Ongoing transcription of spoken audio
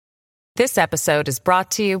This episode is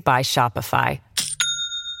brought to you by Shopify.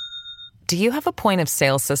 Do you have a point of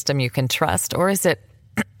sale system you can trust, or is it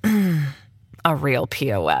a real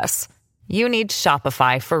POS? You need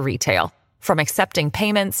Shopify for retail. From accepting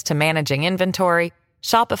payments to managing inventory,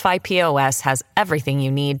 Shopify POS has everything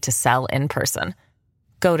you need to sell in person.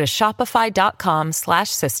 Go to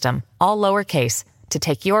shopify.com/system, all lowercase, to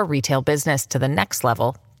take your retail business to the next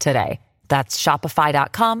level today. That's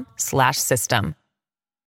shopify.com/system.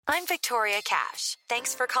 I'm Victoria Cash.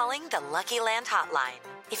 Thanks for calling the Lucky Land Hotline.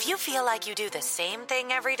 If you feel like you do the same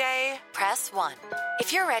thing every day, press 1.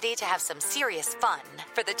 If you're ready to have some serious fun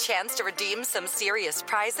for the chance to redeem some serious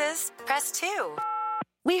prizes, press 2.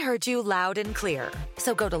 We heard you loud and clear.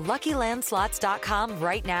 So go to LuckyLandSlots.com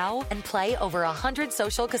right now and play over 100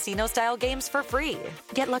 social casino-style games for free.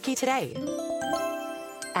 Get lucky today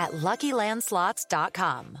at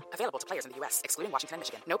LuckyLandSlots.com. Available to players in the U.S., excluding Washington and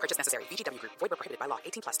Michigan. No purchase necessary. VGW Group. Void where prohibited by law.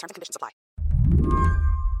 18+. Terms and conditions apply.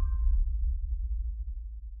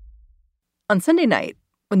 On Sunday night,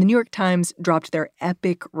 when the New York Times dropped their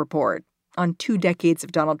epic report on 2 decades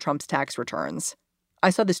of Donald Trump's tax returns, I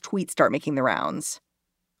saw this tweet start making the rounds.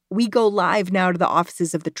 "We go live now to the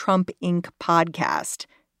offices of the Trump Inc. podcast,"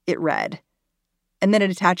 it read. And then it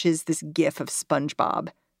attaches this gif of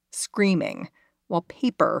SpongeBob screaming while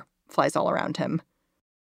paper flies all around him.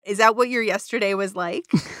 Is that what your yesterday was like?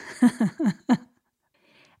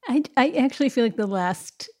 I actually feel like the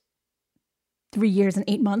last 3 years and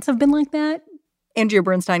 8 months have been like that. Andrea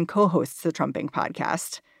Bernstein co-hosts the Trump Inc.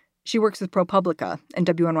 podcast. She works with ProPublica and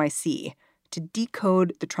WNYC to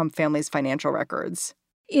decode the Trump family's financial records.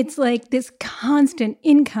 It's like this constant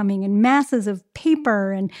incoming and masses of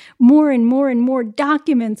paper and more and more and more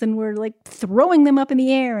documents, and we're like throwing them up in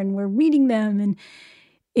the air and we're reading them. And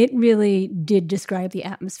it really did describe the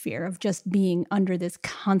atmosphere of just being under this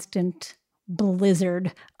constant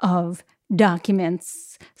blizzard of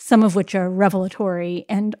documents, some of which are revelatory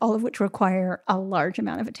and all of which require a large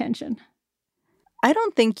amount of attention. I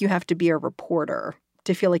don't think you have to be a reporter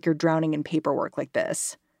to feel like you're drowning in paperwork like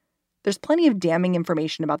this. There's plenty of damning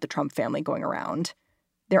information about the Trump family going around.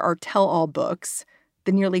 There are tell-all books,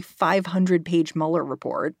 the nearly 500-page Mueller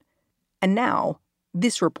report, and now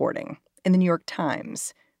this reporting in the New York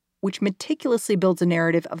Times, which meticulously builds a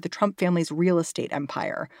narrative of the Trump family's real estate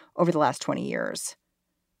empire over the last 20 years.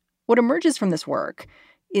 What emerges from this work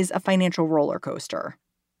is a financial roller coaster.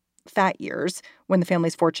 Fat years, when the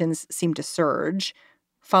family's fortunes seemed to surge,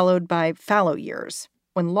 followed by fallow years,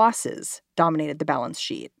 when losses dominated the balance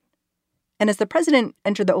sheet. And as the president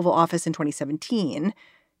entered the Oval Office in 2017,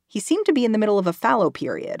 he seemed to be in the middle of a fallow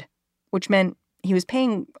period, which meant he was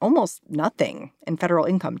paying almost nothing in federal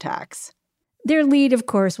income tax. Their lead, of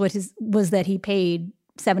course, was that he paid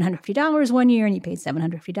 $750 one year and he paid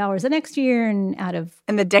 $750 the next year, and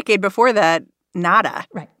the decade before that, nada.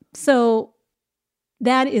 Right. So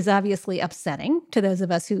that is obviously upsetting to those of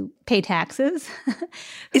us who pay taxes.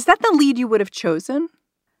 Is that the lead you would have chosen?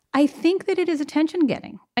 I think that it is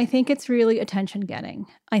attention-getting. I think it's really attention-getting.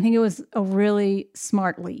 I think it was a really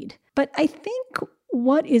smart lead. But I think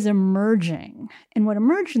what is emerging, and what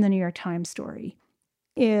emerged in the New York Times story,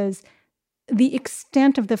 is the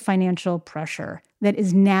extent of the financial pressure that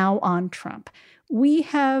is now on Trump. We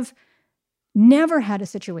have never had a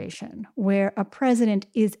situation where a president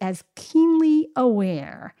is as keenly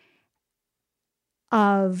aware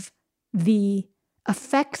of the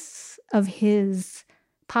effects of his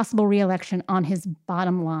possible reelection on his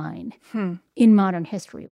bottom line in modern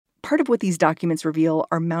history. Part of what these documents reveal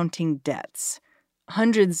are mounting debts,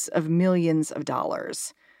 hundreds of millions of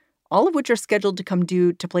dollars, all of which are scheduled to come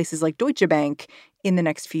due to places like Deutsche Bank in the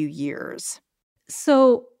next few years.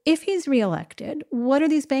 So if he's reelected, what are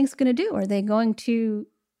these banks going to do? Are they going to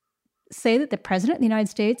say that the president of the United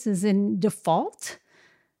States is in default?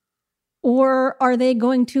 Or are they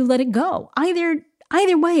going to let it go? Either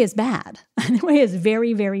way is bad. Either way is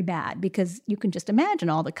very, very bad, because you can just imagine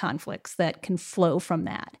all the conflicts that can flow from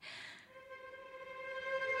that.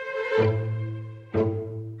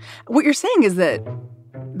 What you're saying is that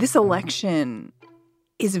this election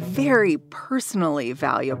is very personally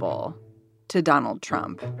valuable to Donald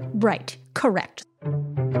Trump. Right. Correct.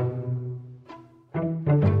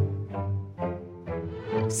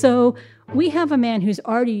 So we have a man who's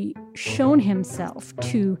already shown himself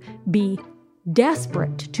to be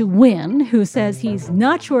desperate to win, who says he's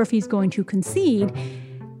not sure if he's going to concede,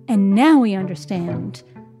 and now we understand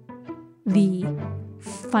the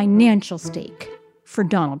financial stake for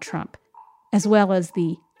Donald Trump, as well as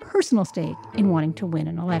the personal stake in wanting to win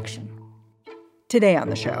an election. Today on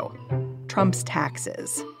the show, Trump's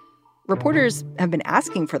taxes. Reporters have been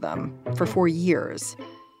asking for them for 4 years.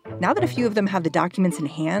 Now that a few of them have the documents in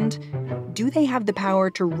hand, do they have the power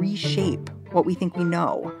to reshape what we think we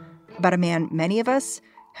know about a man many of us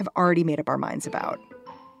have already made up our minds about?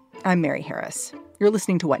 I'm Mary Harris. You're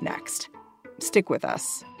listening to What Next? Stick with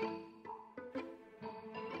us.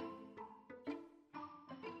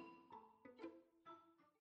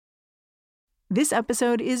 This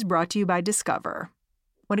episode is brought to you by Discover.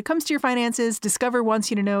 When it comes to your finances, Discover wants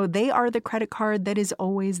you to know they are the credit card that is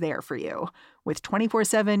always there for you. With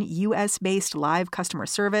 24/7 U.S.-based live customer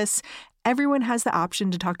service, everyone has the option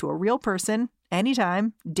to talk to a real person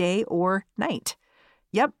anytime, day or night.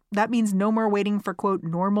 Yep, that means no more waiting for, quote,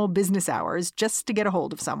 normal business hours just to get a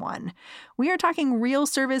hold of someone. We are talking real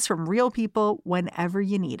service from real people whenever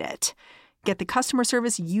you need it. Get the customer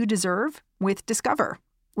service you deserve with Discover.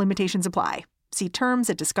 Limitations apply. See terms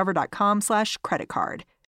at discover.com/creditcard.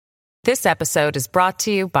 This episode is brought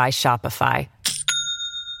to you by Shopify.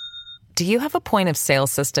 Do you have a point of sale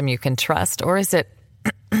system you can trust, or is it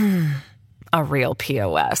a real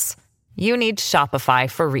POS? You need Shopify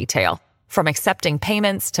for retail. From accepting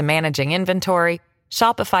payments to managing inventory,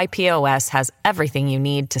 Shopify POS has everything you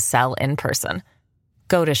need to sell in person.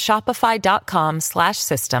 Go to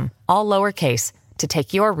shopify.com/system, all lowercase, to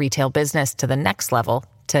take your retail business to the next level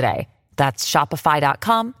today. That's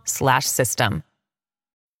shopify.com/system.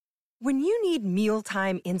 When you need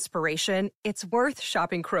mealtime inspiration, it's worth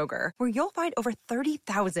shopping Kroger, where you'll find over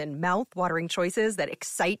 30,000 mouth-watering choices that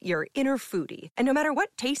excite your inner foodie. And no matter what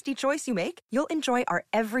tasty choice you make, you'll enjoy our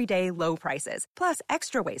everyday low prices, plus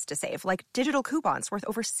extra ways to save, like digital coupons worth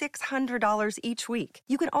over $600 each week.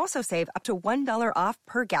 You can also save up to $1 off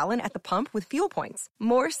per gallon at the pump with fuel points.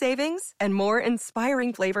 More savings and more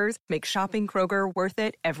inspiring flavors make shopping Kroger worth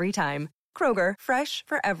it every time. Kroger, fresh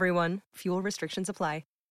for everyone. Fuel restrictions apply.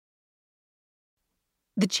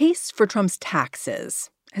 The chase for Trump's taxes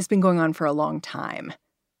has been going on for a long time.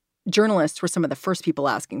 Journalists were some of the first people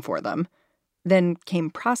asking for them. Then came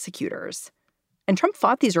prosecutors. And Trump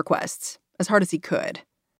fought these requests as hard as he could.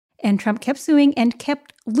 And Trump kept suing and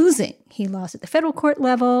kept losing. He lost at the federal court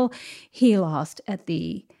level, he lost at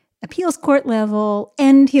the appeals court level,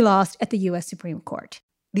 and he lost at the U.S. Supreme Court.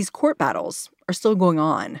 These court battles are still going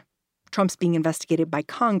on. Trump's being investigated by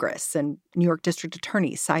Congress and New York District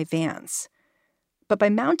Attorney Cy Vance. But by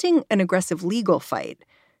mounting an aggressive legal fight,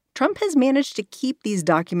 Trump has managed to keep these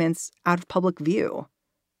documents out of public view.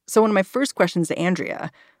 So one of my first questions to Andrea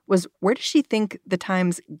was, where does she think the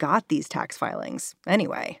Times got these tax filings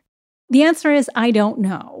anyway? The answer is, I don't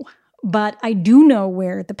know. But I do know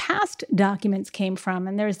where the past documents came from.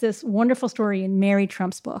 And there's this wonderful story in Mary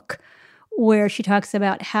Trump's book where she talks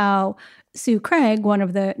about how Sue Craig, one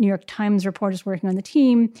of the New York Times reporters working on the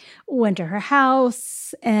team, went to her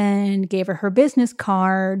house and gave her business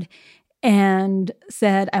card and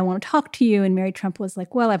said, I want to talk to you. And Mary Trump was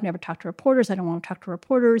like, well, I've never talked to reporters. I don't want to talk to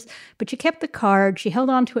reporters. But she kept the card. She held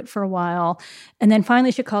on to it for a while. And then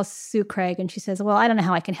finally she calls Sue Craig and she says, well, I don't know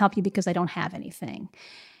how I can help you because I don't have anything.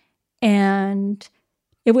 And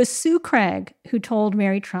it was Sue Craig who told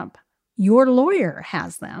Mary Trump, your lawyer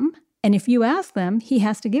has them. And if you ask them, he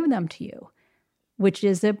has to give them to you, which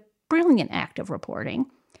is a brilliant act of reporting.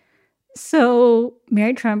 So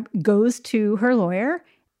Mary Trump goes to her lawyer,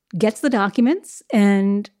 gets the documents,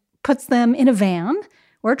 and puts them in a van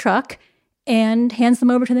or a truck and hands them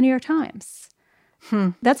over to the New York Times.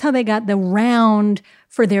 That's how they got the round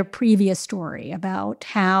for their previous story about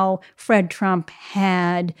how Fred Trump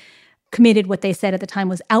had committed what they said at the time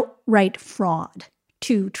was outright fraud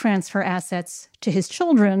to transfer assets to his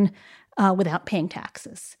children without paying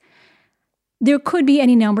taxes. There could be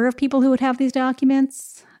any number of people who would have these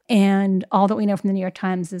documents, and all that we know from the New York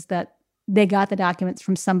Times is that they got the documents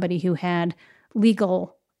from somebody who had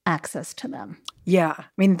legal access to them. Yeah, I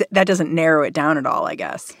mean, that doesn't narrow it down at all, I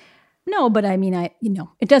guess. No, but I mean,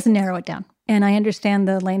 it doesn't narrow it down. And I understand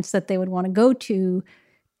the lengths that they would want to go to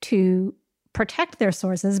protect their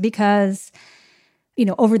sources because,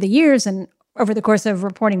 over the years and over the course of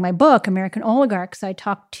reporting my book, American Oligarchs, I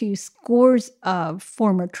talked to scores of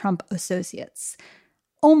former Trump associates.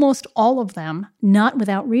 Almost all of them, not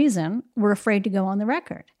without reason, were afraid to go on the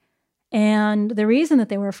record. And the reason that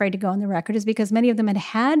they were afraid to go on the record is because many of them had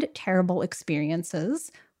had terrible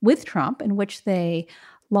experiences with Trump in which they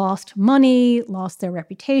lost money, lost their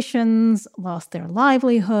reputations, lost their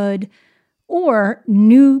livelihood, or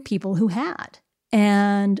knew people who had.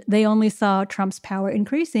 And they only saw Trump's power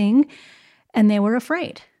increasing, and they were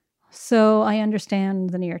afraid. So I understand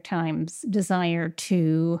the New York Times' desire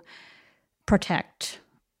to protect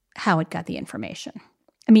how it got the information.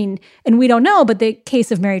 I mean, and we don't know, but the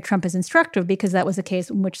case of Mary Trump is instructive because that was a case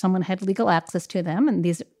in which someone had legal access to them, and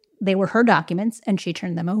these they were her documents, and she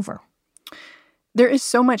turned them over. There is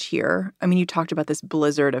so much here. I mean, you talked about this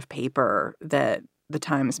blizzard of paper that the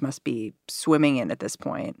Times must be swimming in at this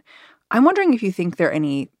point. I'm wondering if you think there are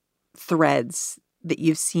any threads that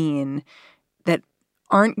you've seen that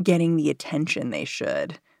aren't getting the attention they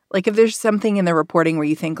should. Like if there's something in the reporting where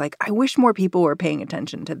you think like, I wish more people were paying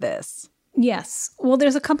attention to this. Yes. Well,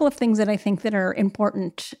 there's a couple of things that I think that are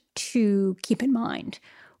important to keep in mind.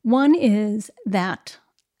 One is that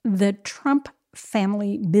the Trump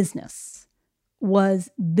family business was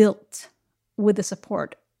built with the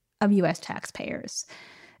support of U.S. taxpayers.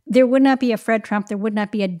 There would not be a Fred Trump, there would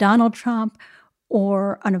not be a Donald Trump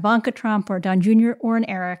or an Ivanka Trump or Don Jr. or an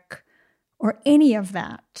Eric or any of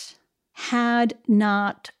that had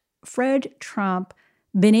not Fred Trump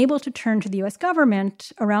been able to turn to the U.S.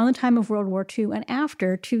 government around the time of World War II and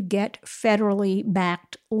after to get federally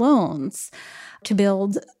backed loans to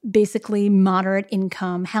build basically moderate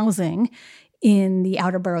income housing in the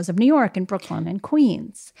outer boroughs of New York and Brooklyn and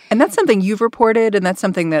Queens. And that's something you've reported, and that's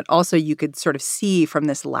something that also you could sort of see from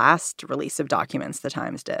this last release of documents the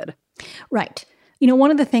Times did. Right. You know,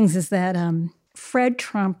 one of the things is that Fred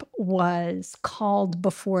Trump was called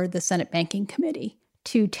before the Senate Banking Committee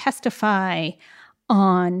to testify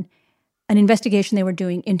on an investigation they were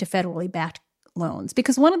doing into federally backed loans.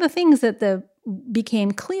 Because one of the things that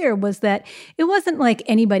became clear was that it wasn't like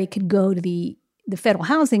anybody could go to the Federal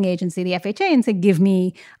Housing Agency, the FHA, and say, give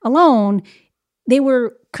me a loan. They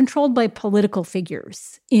were controlled by political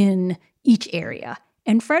figures in each area.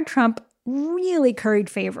 And Fred Trump really curried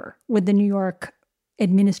favor with the New York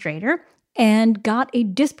administrator and got a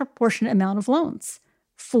disproportionate amount of loans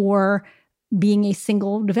for being a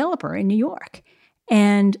single developer in New York.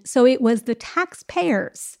 And so it was the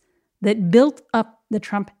taxpayers that built up the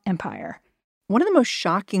Trump empire. One of the most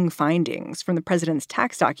shocking findings from the president's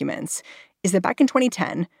tax documents is that back in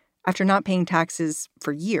 2010, after not paying taxes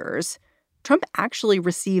for years, Trump actually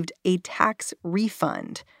received a tax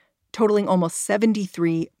refund totaling almost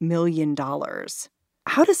 $73 million.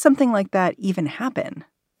 How does something like that even happen?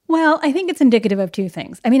 Well, I think it's indicative of two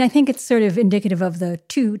things. I mean, I think it's sort of indicative of the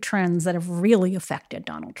two trends that have really affected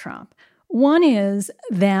Donald Trump. One is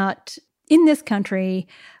that in this country,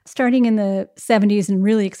 starting in the 70s and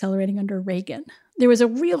really accelerating under Reagan, there was a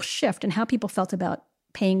real shift in how people felt about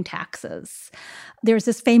paying taxes. There's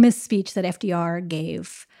this famous speech that FDR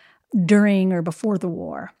gave during or before the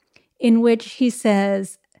war, in which he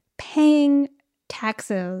says, paying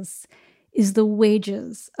taxes is the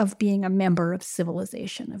wages of being a member of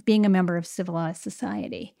civilization, of being a member of civilized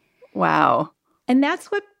society. Wow. And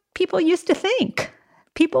that's what people used to think.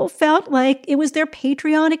 People felt like it was their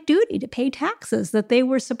patriotic duty to pay taxes, that they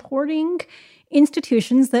were supporting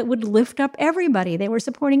institutions that would lift up everybody. They were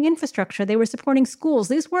supporting infrastructure. They were supporting schools.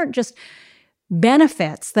 These weren't just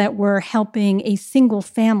benefits that were helping a single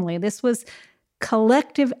family. This was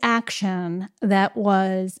collective action that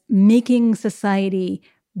was making society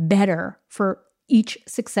better for each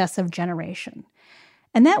successive generation.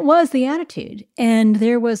 And that was the attitude. And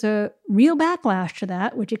there was a real backlash to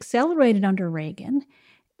that, which accelerated under Reagan.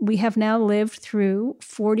 We have now lived through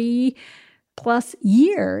 40 plus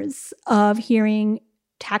years of hearing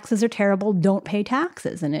taxes are terrible, don't pay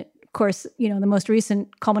taxes. And it, of course, you know, the most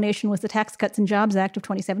recent culmination was the Tax Cuts and Jobs Act of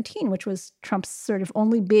 2017, which was Trump's sort of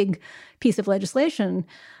only big piece of legislation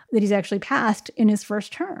that he's actually passed in his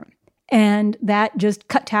first term. And that just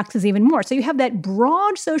cut taxes even more. So you have that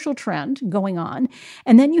broad social trend going on.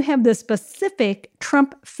 And then you have the specific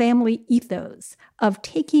Trump family ethos of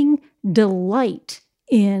taking delight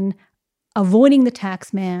in avoiding the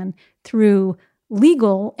tax man through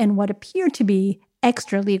legal and what appear to be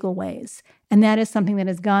extra legal ways. And that is something that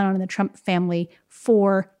has gone on in the Trump family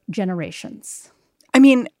for generations. I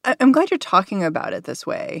mean, I'm glad you're talking about it this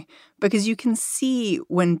way, because you can see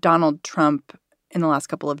when Donald Trump in the last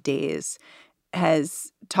couple of days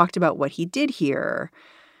has talked about what he did here,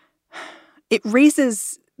 it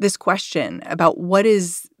raises this question about what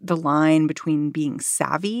is the line between being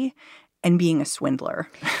savvy and being a swindler.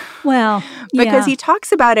 Well, because he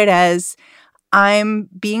talks about it as, I'm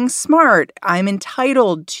being smart. I'm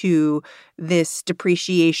entitled to this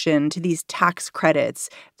depreciation, to these tax credits.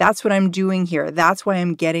 That's what I'm doing here. That's why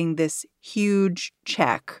I'm getting this huge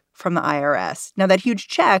check from the IRS. Now, that huge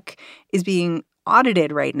check is being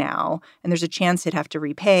audited right now, and there's a chance he'd have to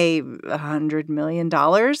repay $100 million.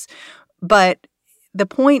 But the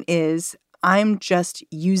point is, I'm just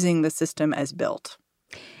using the system as built.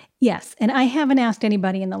 Yes. And I haven't asked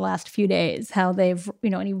anybody in the last few days how they've,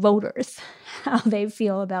 any voters, how they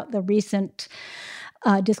feel about the recent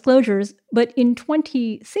disclosures. But in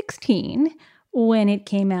 2016, when it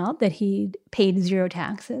came out that he'd paid zero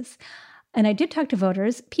taxes. And I did talk to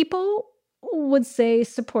voters. People would say,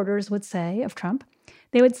 supporters would say of Trump,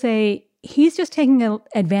 they would say, he's just taking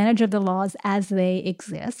advantage of the laws as they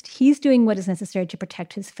exist. He's doing what is necessary to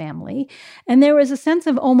protect his family. And there was a sense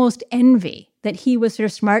of almost envy that he was sort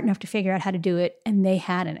of smart enough to figure out how to do it, and they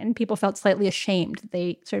hadn't. And people felt slightly ashamed that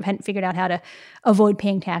they sort of hadn't figured out how to avoid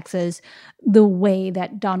paying taxes the way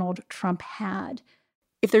that Donald Trump had.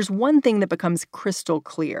 If there's one thing that becomes crystal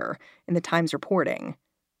clear in the Times reporting,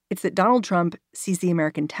 it's that Donald Trump sees the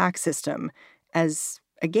American tax system as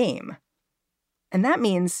a game. And that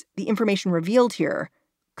means the information revealed here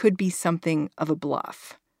could be something of a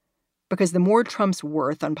bluff. Because the more Trump's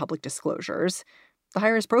worth on public disclosures, the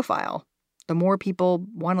higher his profile, the more people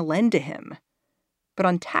want to lend to him. But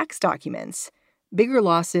on tax documents, bigger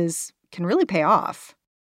losses can really pay off.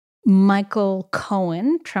 Michael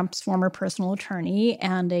Cohen, Trump's former personal attorney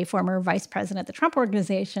and a former vice president of the Trump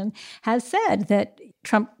Organization, has said that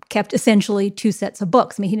Trump kept essentially two sets of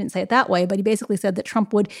books. I mean, he didn't say it that way, but he basically said that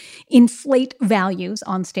Trump would inflate values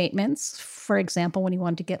on statements, for example, when he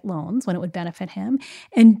wanted to get loans, when it would benefit him,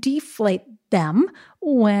 and deflate them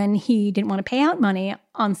when he didn't want to pay out money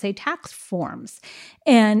on, say, tax forms.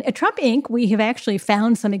 And at Trump Inc., we have actually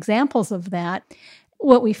found some examples of that.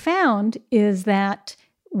 What we found is that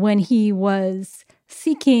when he was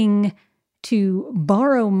seeking to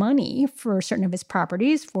borrow money for certain of his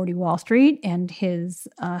properties, 40 Wall Street and his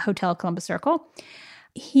Hotel Columbus Circle,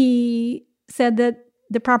 he said that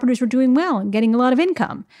the properties were doing well and getting a lot of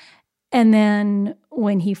income. And then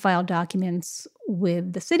when he filed documents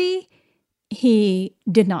with the city, he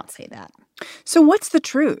did not say that. So what's the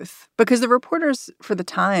truth? Because the reporters for the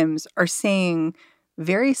Times are saying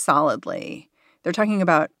very solidly, they're talking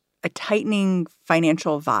about a tightening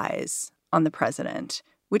financial vise on the president,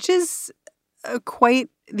 which is quite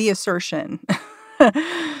the assertion.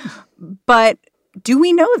 But do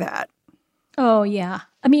we know that? Oh, yeah.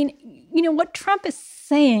 I mean, you know, what Trump is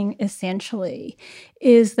saying essentially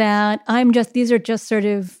is that these are just sort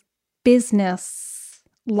of business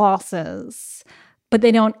losses, but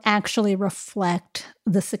they don't actually reflect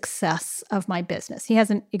the success of my business. He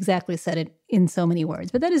hasn't exactly said it in so many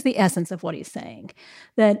words, but that is the essence of what he's saying,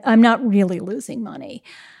 that I'm not really losing money.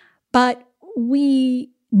 But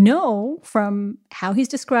we know from how he's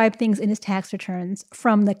described things in his tax returns,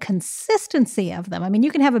 from the consistency of them. I mean,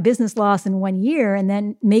 you can have a business loss in 1 year and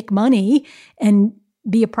then make money and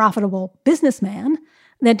be a profitable businessman.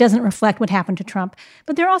 That doesn't reflect what happened to Trump.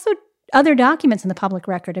 But there are also other documents in the public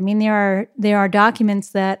record. I mean, there are documents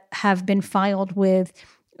that have been filed with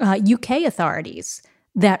UK authorities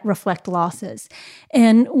that reflect losses.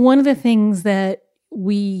 And one of the things that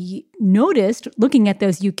we noticed looking at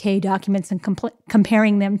those UK documents and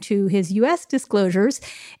comparing them to his US disclosures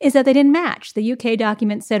is that they didn't match. The UK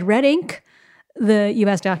document said red ink. The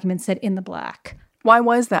US document said in the black. Why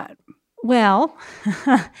was that? Well,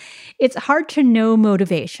 it's hard to know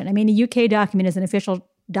motivation. I mean, a UK document is an official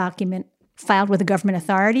document filed with a government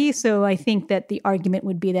authority. So I think that the argument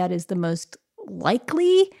would be that is the most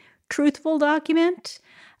likely truthful document,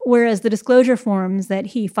 whereas the disclosure forms that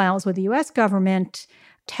he files with the U.S. government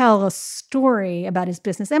tell a story about his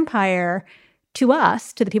business empire to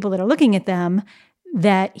us, to the people that are looking at them,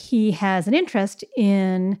 that he has an interest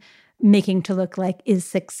in making to look like as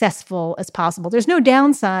successful as possible. There's no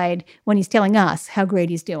downside when he's telling us how great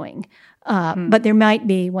he's doing. But there might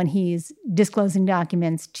be when he's disclosing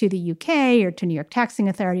documents to the UK or to New York taxing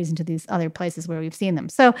authorities and to these other places where we've seen them.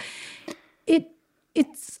 So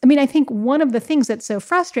I think one of the things that's so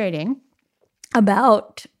frustrating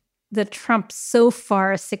about the Trump so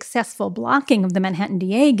far successful blocking of the Manhattan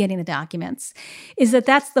DA getting the documents is that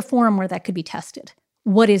that's the forum where that could be tested.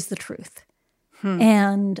 What is the truth?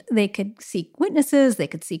 And they could seek witnesses, they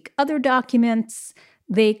could seek other documents,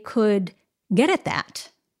 they could get at that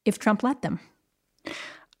if Trump let them.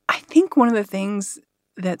 I think one of the things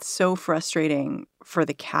that's so frustrating for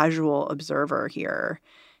the casual observer here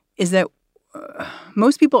is that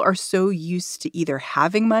most people are so used to either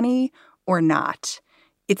having money or not.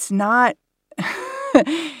 It's not,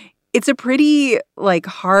 it's a pretty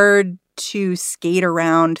hard to skate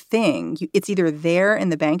around thing. It's either there in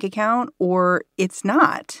the bank account or it's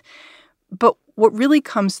not. But what really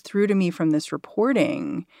comes through to me from this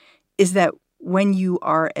reporting is that when you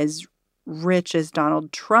are as rich as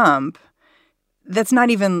Donald Trump, that's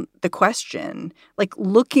not even the question.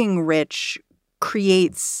 Looking rich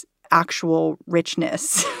creates actual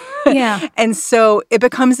richness. Yeah. And so it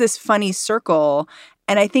becomes this funny circle.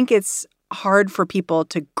 And I think it's hard for people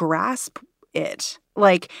to grasp it.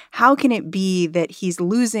 How can it be that he's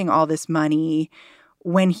losing all this money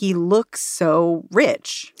when he looks so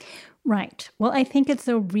rich? Right. Well, I think it's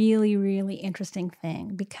a really, really interesting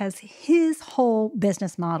thing because his whole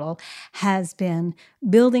business model has been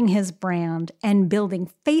building his brand and building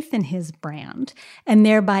faith in his brand, and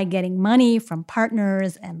thereby getting money from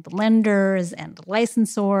partners and lenders and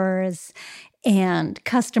licensors and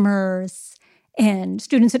customers and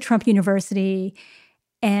students at Trump University,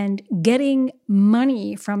 and getting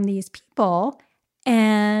money from these people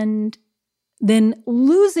and then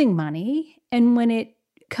losing money. And when it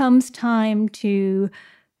comes time to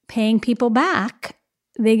paying people back,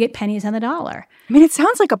 they get pennies on the dollar. I mean, it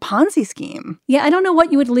sounds like a Ponzi scheme. Yeah, I don't know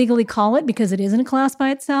what you would legally call it because it isn't a class by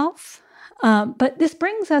itself. But this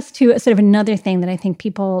brings us to a sort of another thing that I think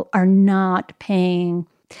people are not paying.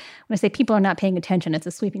 When I say people are not paying attention, it's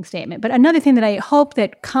a sweeping statement. But another thing that I hope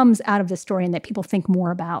that comes out of this story and that people think more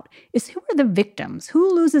about is who are the victims?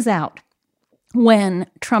 Who loses out when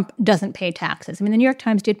Trump doesn't pay taxes? I mean, the New York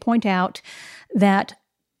Times did point out that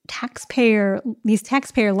these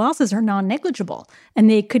taxpayer losses are non-negligible, and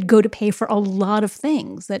they could go to pay for a lot of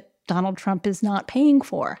things that Donald Trump is not paying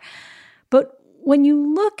for. But when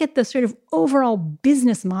you look at the sort of overall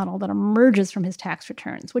business model that emerges from his tax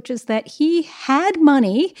returns, which is that he had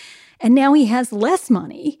money and now he has less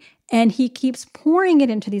money, and he keeps pouring it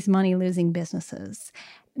into these money-losing businesses,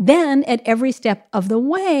 then at every step of the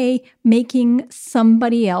way, making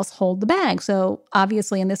somebody else hold the bag. So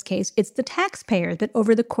obviously in this case, it's the taxpayer that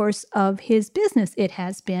over the course of his business, it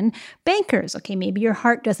has been bankers. Okay, maybe your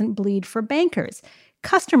heart doesn't bleed for bankers.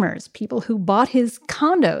 Customers, people who bought his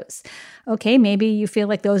condos. Okay, maybe you feel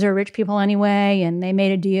like those are rich people anyway, and they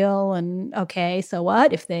made a deal, and okay, so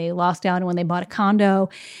what if they lost out when they bought a condo?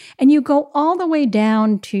 And you go all the way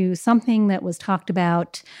down to something that was talked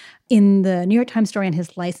about in the New York Times story on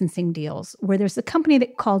his licensing deals, where there's a company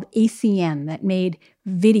that called ACN that made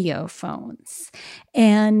video phones.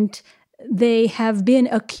 And they have been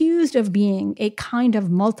accused of being a kind of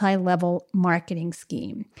multi-level marketing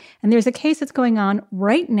scheme. And there's a case that's going on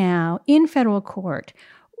right now in federal court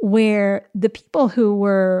where the people who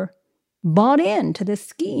were bought into this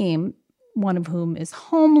scheme, one of whom is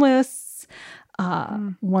homeless,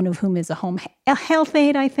 one of whom is a health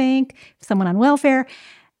aide, I think, someone on welfare,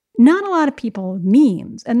 not a lot of people with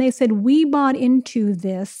means. And they said, we bought into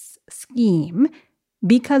this scheme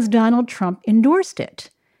because Donald Trump endorsed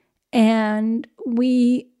it. And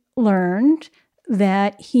we learned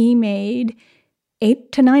that he made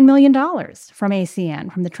 $8 to $9 million from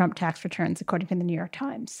ACN, from the Trump tax returns, according to the New York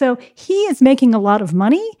Times. So he is making a lot of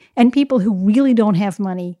money, and people who really don't have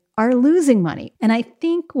money are losing money. And I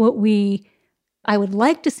think I would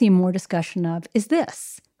like to see more discussion of is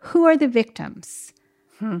this: who are the victims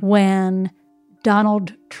when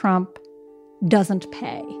Donald Trump doesn't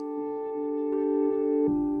pay?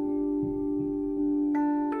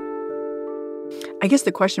 I guess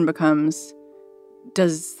the question becomes,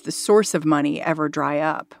 does the source of money ever dry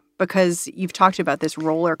up? Because you've talked about this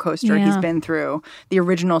roller coaster he's been through. The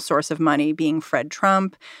original source of money being Fred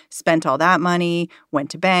Trump, spent all that money,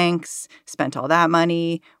 went to banks, spent all that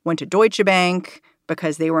money, went to Deutsche Bank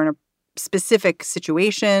because they were in a specific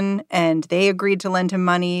situation and they agreed to lend him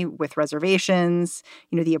money with reservations.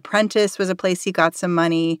 You know, The Apprentice was a place he got some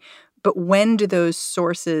money. But when do those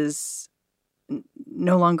sources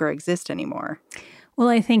no longer exist anymore? Well,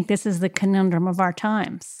 I think this is the conundrum of our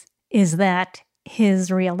times, is that his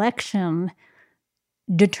reelection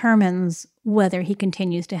determines whether he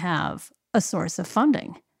continues to have a source of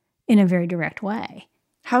funding in a very direct way.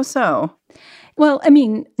 How so? Well, I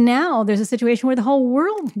mean, now there's a situation where the whole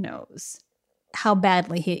world knows how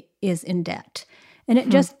badly he is in debt. And it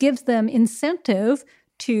just gives them incentive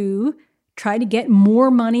to try to get more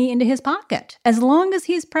money into his pocket. As long as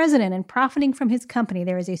he's president and profiting from his company,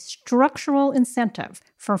 there is a structural incentive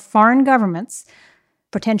for foreign governments,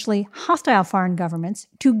 potentially hostile foreign governments,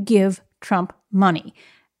 to give Trump money.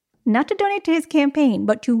 Not to donate to his campaign,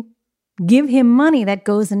 but to give him money that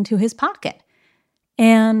goes into his pocket.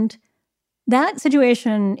 And that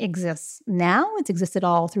situation exists now. It's existed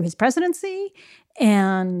all through his presidency.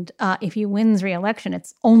 And if he wins re-election,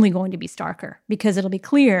 it's only going to be starker because it'll be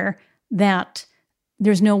clear that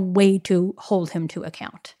there's no way to hold him to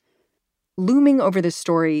account. Looming over this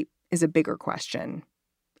story is a bigger question.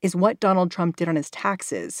 Is what Donald Trump did on his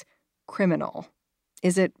taxes criminal?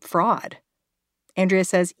 Is it fraud? Andrea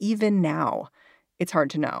says even now, it's hard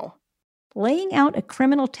to know. Laying out a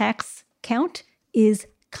criminal tax count is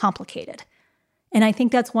complicated. And I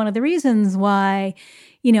think that's one of the reasons why,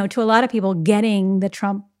 to a lot of people, getting the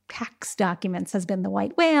Trump tax documents has been the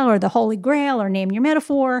white whale or the holy grail or name your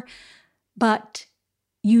metaphor. But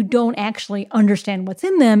you don't actually understand what's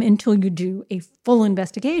in them until you do a full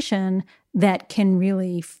investigation that can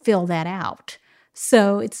really fill that out.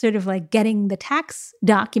 So it's sort of like getting the tax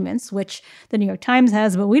documents, which the New York Times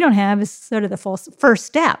has, but we don't have, is sort of the first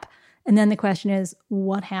step. And then the question is,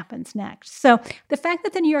 what happens next? So the fact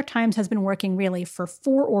that the New York Times has been working really for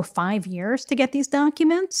 4 or 5 years to get these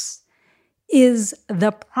documents is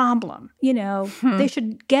the problem. They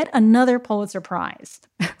should get another Pulitzer Prize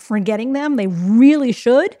for getting them. They really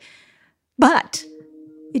should. But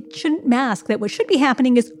it shouldn't mask that what should be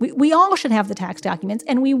happening is we all should have the tax documents,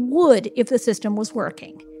 and we would if the system was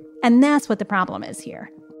working. And that's what the problem is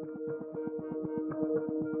here.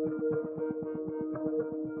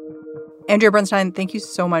 Andrea Bernstein, thank you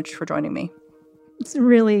so much for joining me. It's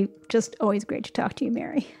really just always great to talk to you,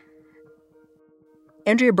 Mary.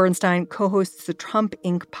 Andrea Bernstein co-hosts the Trump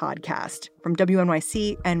Inc. podcast from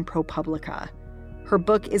WNYC and ProPublica. Her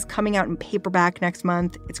book is coming out in paperback next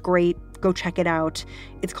month. It's great. Go check it out.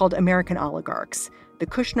 It's called American Oligarchs: The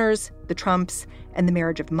Kushners, the Trumps, and the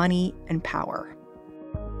Marriage of Money and Power.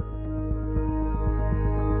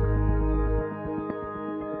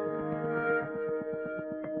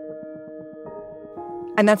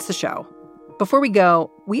 And that's the show. Before we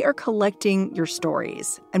go, we are collecting your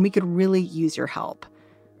stories, and we could really use your help.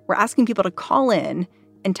 We're asking people to call in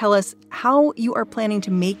and tell us how you are planning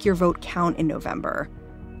to make your vote count in November.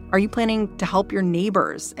 Are you planning to help your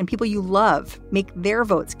neighbors and people you love make their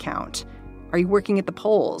votes count? Are you working at the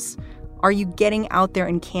polls? Are you getting out there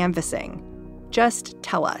and canvassing? Just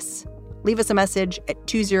tell us. Leave us a message at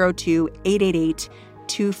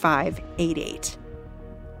 202-888-2588.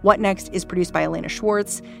 What Next is produced by Elena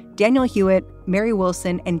Schwartz, Daniel Hewitt, Mary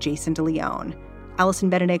Wilson, and Jason DeLeon. Allison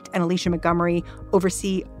Benedict and Alicia Montgomery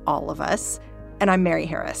oversee all of us. And I'm Mary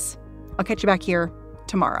Harris. I'll catch you back here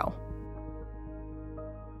tomorrow.